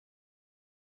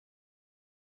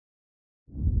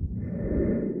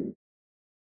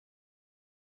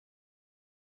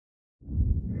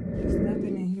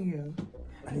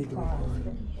I need to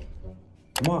record.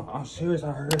 Mom, I'm serious.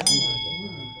 I heard somebody.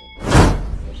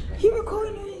 He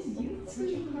recording on his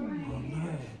YouTube. I'm not.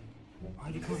 Why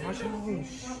you come watch your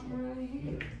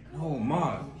No,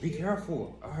 Ma, be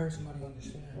careful. I heard somebody on the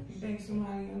stairs. You think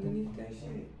somebody underneath that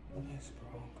shit? Yes,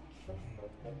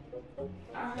 bro.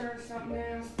 I heard something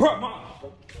else. Bro,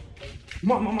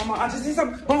 Mom, I just seen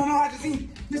something. Mom, I just seen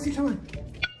something.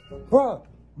 Bro,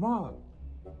 Ma,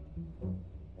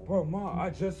 I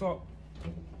just saw.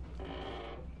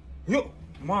 Yo,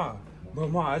 Ma,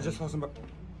 I just saw somebody.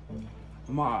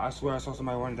 Ma, I swear I saw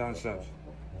somebody running down the steps.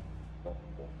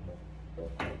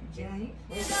 Jenny?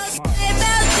 That's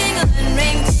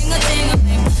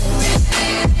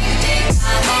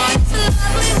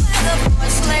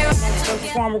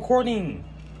why I'm recording.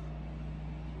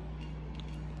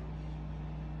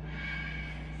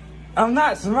 I'm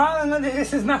not smiling.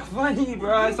 This is not funny,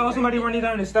 bro. I saw somebody running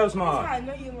down the steps, Ma. I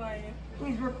know you're lying.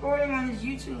 He's recording on his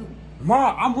YouTube.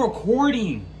 Ma, I'm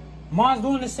recording. Ma's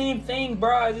doing the same thing,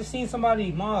 bro. I just seen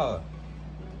somebody, Ma.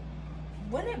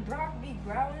 Wouldn't Brock be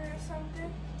growling or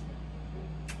something?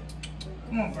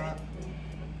 Come on, Brock.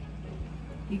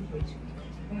 He quit you.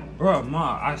 Come on. Bro,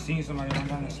 Ma, I seen somebody run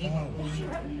down the steps.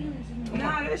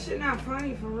 Nah, that shit not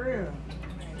funny for real.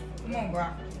 Come on,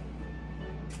 Brock.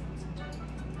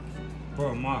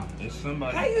 Bro, Ma, it's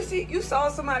somebody. How you saw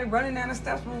somebody running down the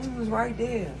steps when we was right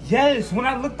there? Yes, when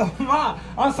I looked over, Ma,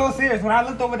 I'm so serious. When I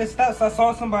looked over the steps, I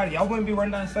saw somebody. I wouldn't be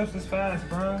running down the steps this fast,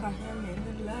 bro.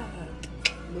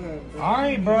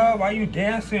 Alright, bro, why you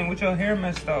dancing with your hair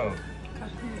messed up?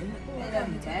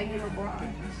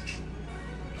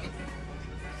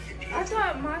 I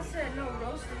thought Ma said no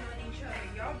roasting on each other.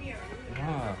 Y'all being rude.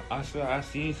 Ma, I swear I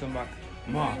seen somebody.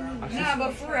 Ma, I see Nah,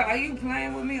 but for real, are you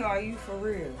playing with me or are you for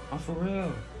real? I'm for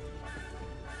real.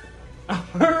 I'm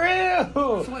for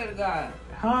real. Swear to God.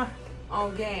 Huh?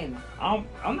 On game. I'm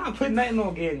not putting nothing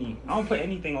on Ganny. I don't put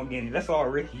anything on Ganny. That's all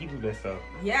Ricky. He do that stuff.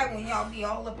 Yeah, when y'all be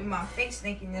all up in my face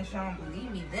thinking that y'all don't believe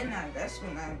me, then that's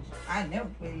when I never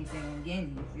put anything on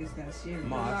Ganny. It's not serious.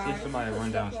 Ma, I see somebody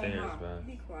run downstairs, bro.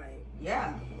 Be quiet.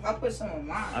 Yeah, if I put some on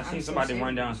mine. I seen somebody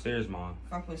run downstairs, Ma.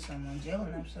 If I put some on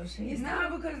Jalen, I'm so serious. Nah,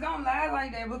 because don't lie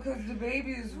like that because the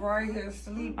baby is right here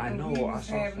asleep. I and know, we I was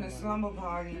saw having a somebody. slumber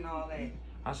party and all that.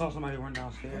 I saw somebody run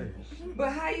downstairs.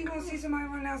 But how you gonna see somebody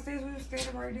run downstairs? We was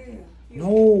standing right there.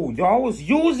 No, y'all was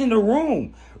using the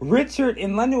room. Richard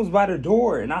and London was by the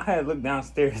door, and I had to look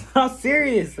downstairs. I'm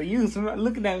serious. So you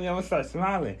looking at me, I'm gonna start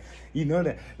smiling. You know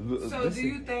that. So do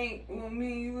you think when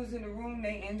me and you was in the room,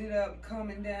 they ended up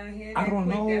coming down here? I don't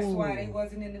know. That's why they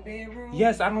wasn't in the bedroom?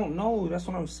 Yes, I don't know. That's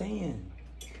what I'm saying.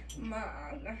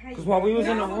 Because while we was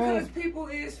in the room, because people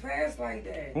is fast like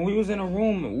that. when we was in the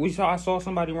room, I saw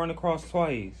somebody run across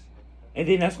twice. And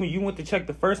then that's when you went to check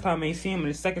the first time, ain't see him. And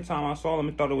the second time I saw him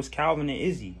and thought it was Calvin and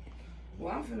Izzy.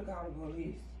 Well, I'm finna call the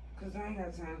police. Because I ain't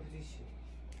got time for this shit.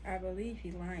 I believe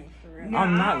he's lying for real. No,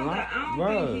 I'm not I lying,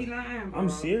 don't think he lying, bro. I'm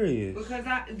serious. Because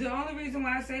the only reason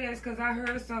why I say that is because I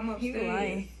heard something upstairs. You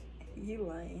lying. You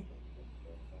lying.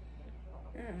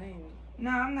 No,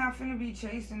 I'm not finna be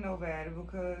chasing nobody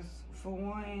because for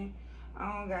one,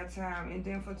 I don't got time. And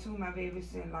then for two, my baby's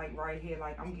sitting like right here,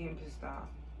 like I'm getting pissed off.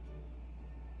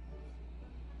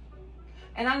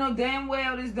 And I know damn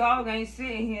well this dog ain't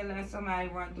sitting here letting somebody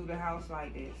run through the house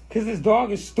like this. Because this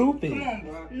dog is stupid. Come on,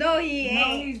 bro. No, he No,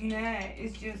 ain't. he's not.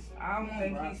 It's just, I don't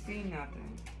think he see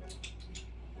nothing.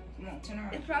 Come on, turn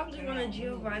around. It's probably one of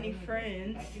Giovanni's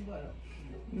friends.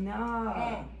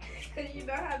 No. Because you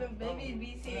know how the babies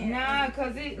be seeing. Nah,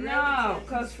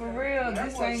 cause for real,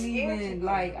 this ain't even,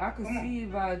 like, I could see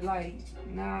it by, like,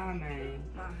 nah, man.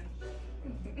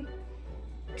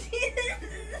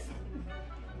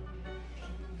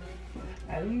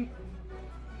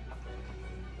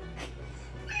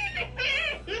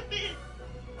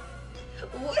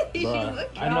 What is you Bruh,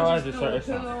 looking I know I just threw a heard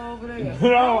pillow something. over there.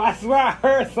 No, I swear I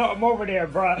heard something over there,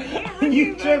 bro.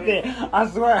 You tripping. I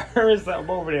swear I heard something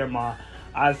over there, Ma.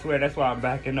 I swear that's why I'm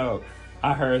backing up.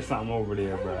 I heard something over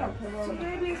there, bro. So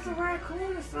maybe it's a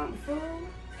raccoon or something, fool.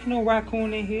 Ain't no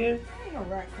raccoon in here. Ain't no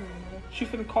raccoon there. She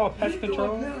finna call pest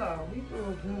control. He threw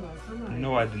a pillow. Somebody.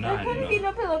 No, I did not. There couldn't be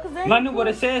no pillow because there's London would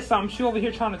have said something. She over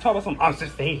here trying to talk about something. Oh, it's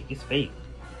just fake. It's fake.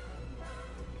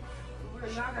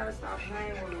 Y'all gotta stop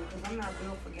playing with me because I'm not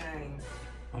built for games.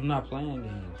 I'm not playing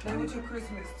games. Play with your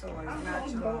Christmas toys, not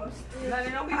so yours.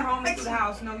 London, don't be roaming through the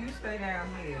house. No, you stay down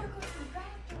here.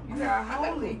 You gotta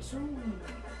hold it. Jalen,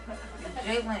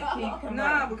 can you come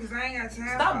Nah, back? because I ain't got time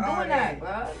Stop for all doing that,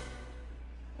 bro.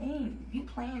 Dang, you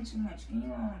playing too much. Can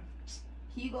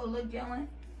you go look, Jalen?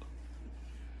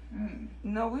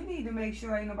 No, we need to make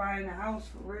sure ain't nobody in the house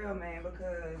for real, man,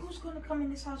 because... Who's gonna come in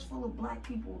this house full of black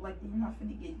people like they're not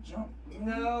finna get jumped?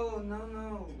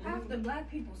 No. Half the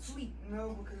black people sleep.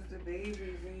 No, because the baby's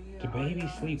in here. The baby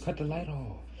sleep. Cut the light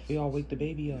off. We all wake the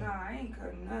baby up. Nah, I ain't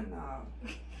cutting nothing off.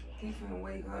 He finna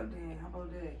wake up then. How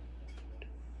about that?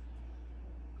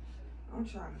 I'm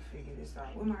trying to figure this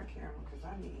out with my camera because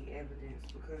I need evidence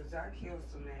because I killed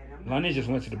some man. Lonnie just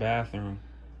went to the bathroom.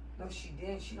 No, she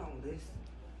didn't. She don't listen.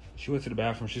 She went to the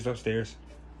bathroom. She's upstairs.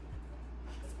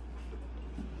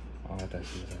 Oh, I thought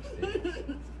she was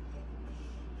upstairs.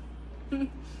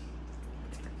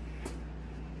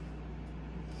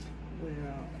 Well,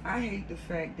 I hate the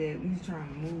fact that we trying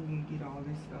to move and get all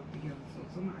this stuff together so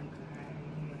somebody could hide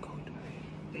in here.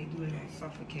 They do it and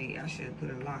suffocate. I should have put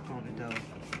a lock on the door.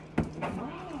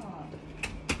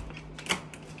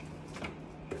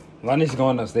 Lonnie's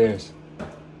going upstairs.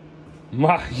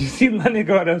 Ma, you see Lonnie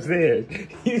going upstairs.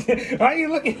 Why are you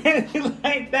looking at me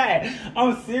like that?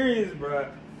 I'm serious, bro.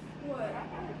 What?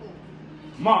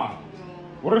 Ma,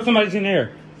 what if somebody's in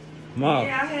there? Ma,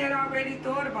 Yeah, I had already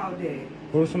thought about that.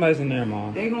 what if somebody's in there,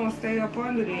 Ma? They gonna stay up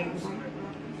under there.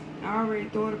 I already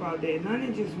thought about that. None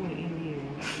of just went in here.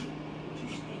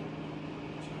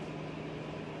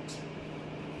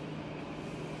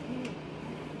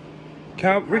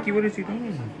 Ricky, what is he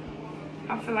doing?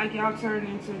 I feel like y'all turned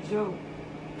into a joke.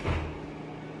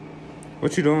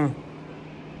 What you doing?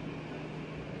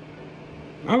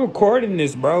 I'm recording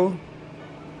this, bro.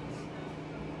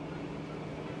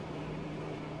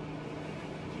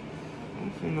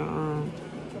 I'm finna,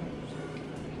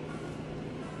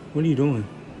 What are you doing?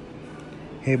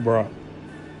 Hey, bro.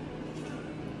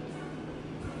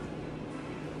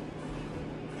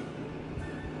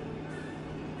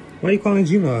 Why are you calling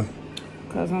Gina?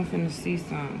 Cause I'm finna see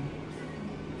something.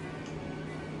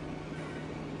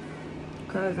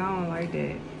 Cause I don't like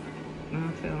that.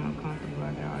 I'm feeling uncomfortable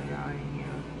about y'all in here.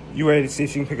 You ready to see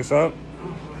if she can pick us up?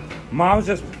 Ma, I was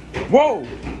just... Whoa!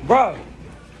 Bro!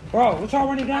 Bro, what y'all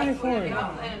running down here for? I'm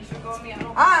not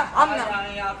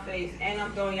in y'all face, and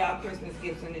I'm throwing y'all Christmas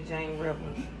gifts in the Jane River.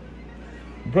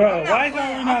 Bro, why is y'all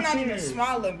I'm not not even serious?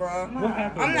 smiling, bro. What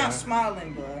happened, I'm bro? not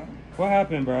smiling, bro. What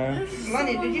happened, bro?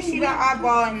 Lonnie, did you see that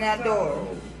eyeball in that door?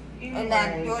 And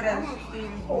that door that's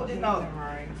holding up.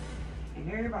 Right.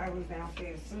 And everybody was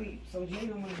downstairs asleep. So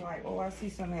Jaden was like, oh, I see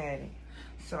some at it.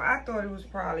 So I thought it was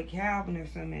probably Calvin or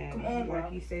something at Come it. on, Like bro.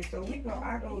 he said. So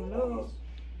I go look.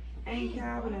 Ain't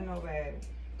Calvin and nobody.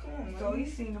 Come on, So he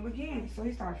seen him again. So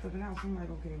he started flipping out. So I'm like,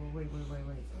 okay, well,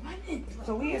 wait.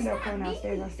 So we ended up coming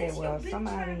downstairs. I said, well,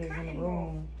 somebody is in the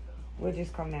room. We'll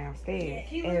just come downstairs.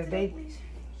 And if they,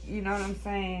 you know what I'm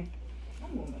saying?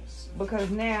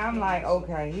 Because now I'm like,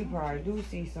 okay, he probably do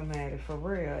see somebody for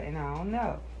real. And I don't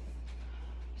know.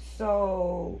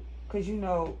 So, because, you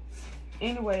know,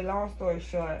 anyway, long story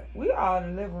short, we all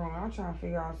in the living room. I'm trying to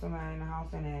figure out somebody in the house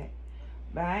and that.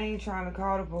 But I ain't trying to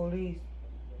call the police.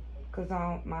 Because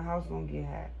my house going to get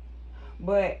hacked.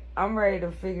 But I'm ready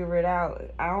to figure it out.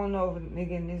 I don't know if a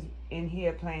nigga in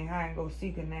here playing hide and go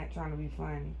seek a nap trying to be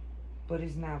funny. But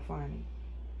it's not funny.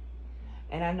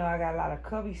 And I know I got a lot of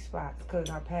cubby spots because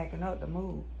I'm packing up to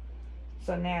move.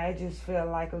 So now it just felt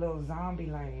like a little zombie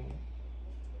land.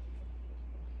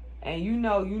 And you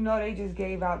know they just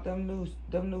gave out them new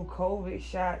COVID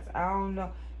shots. I don't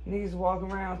know. Niggas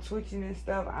walking around twitching and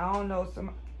stuff. I don't know.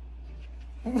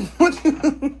 What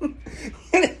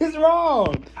is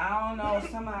wrong? I don't know.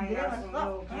 Somebody got some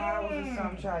little powers or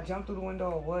something. Try to jump through the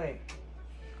window or what?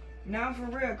 No, for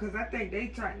real, because I think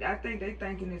they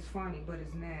thinking it's funny, but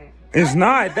it's not. It's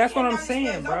not. That's what I'm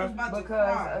saying, bro.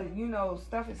 Because, you know,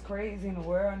 stuff is crazy in the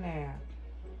world now.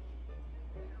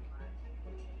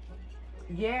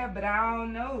 Yeah, but I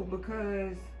don't know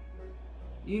because,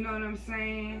 you know what I'm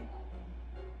saying?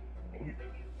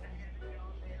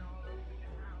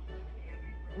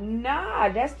 Nah,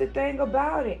 that's the thing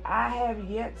about it. I have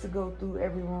yet to go through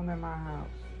every room in my house.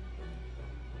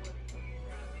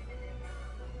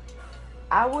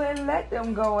 I wouldn't let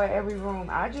them go in every room.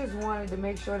 I just wanted to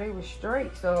make sure they were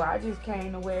straight. So I just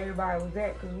came to where everybody was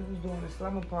at because we was doing a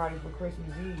slumber party for Christmas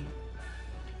Eve.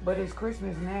 But it's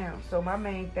Christmas now. So my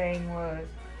main thing was,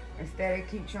 instead of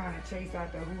keep trying to chase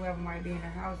after whoever might be in the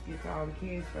house, get to all the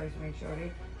kids first, make sure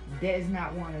that's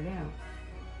not one of them.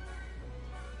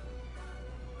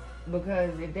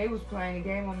 Because if they was playing a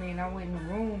game on me and I went in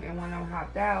the room and when I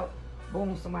hopped out,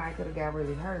 boom, somebody could have got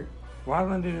really hurt. Why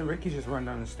London and Ricky just run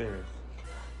down the stairs?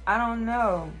 I don't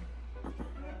know.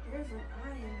 There's an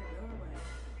eye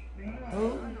in the doorway. Who? I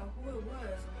don't know who it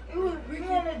was. It was Ricky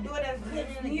on the door that's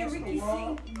leaning Me and against Ricky the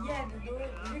wall. see, yeah, the door.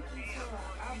 Ricky saw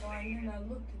an eyeball. And and then I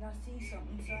looked and I see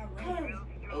something, so I ran.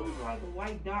 It was like a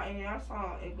white dot, and I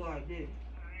saw it go like this.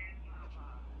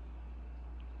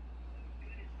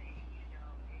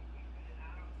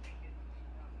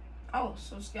 Oh,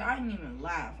 so scared. I didn't even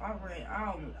laugh. I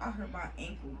heard my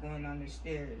ankle going down the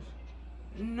stairs.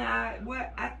 Nah,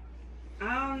 what I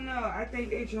don't know. I think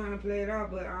they trying to play it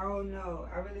off, but I don't know.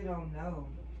 I really don't know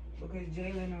because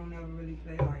Jalen don't never really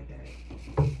play like that.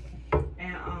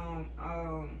 And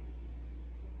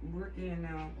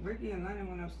Ricky and London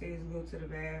went upstairs to go to the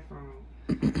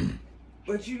bathroom.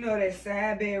 But you know that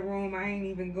side bedroom, I ain't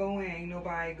even go in. Ain't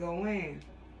nobody go in.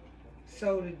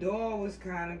 So the door was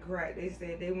kind of cracked. They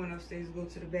said they went upstairs to go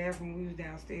to the bathroom. We was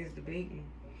downstairs debating.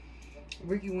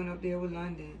 Ricky went up there with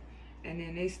London. And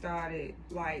then they started,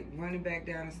 like, running back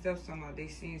down the steps. Somehow they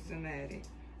seen somebody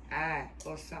eye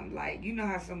or something. Like, you know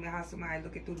how somebody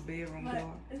looking through the bedroom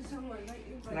door?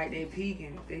 Like they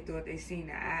peeking. They thought they seen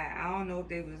the eye. I don't know if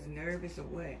they was nervous or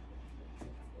what.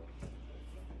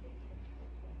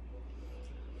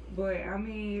 But, I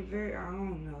mean, I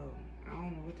don't know. I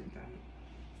don't know what to think.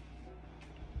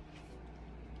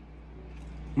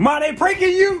 Ma, they pranking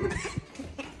you.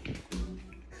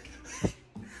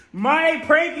 Ma, they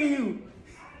pranking you.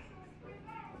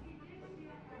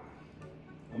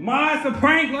 Ma, it's a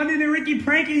prank. London and Ricky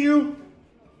pranking you.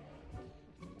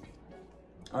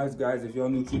 Alright, guys, if y'all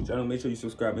new to the channel, make sure you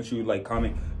subscribe. Make sure you like,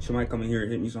 comment. She might come in here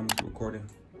and hit me, so I'm just recording.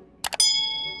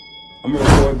 I'm gonna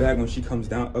record back when she comes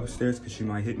down upstairs because she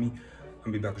might hit me.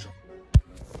 I'll be back with y'all.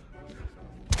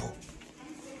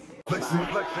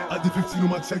 I did 15 on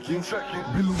my check-in.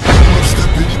 Been losing my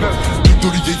stepping. Big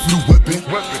 38 for the weapon.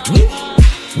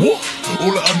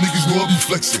 All of our niggas know I be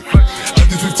flexing. I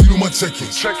did 15 on my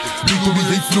check-in. Big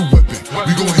 38 for the weapon.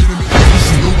 We gon' hit him in the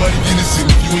pussy. Nobody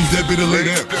innocent. If you ain't that, better lay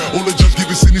down. All the judge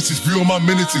giving sentences. Free on my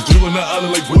minutes. Drilling the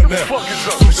island like what now?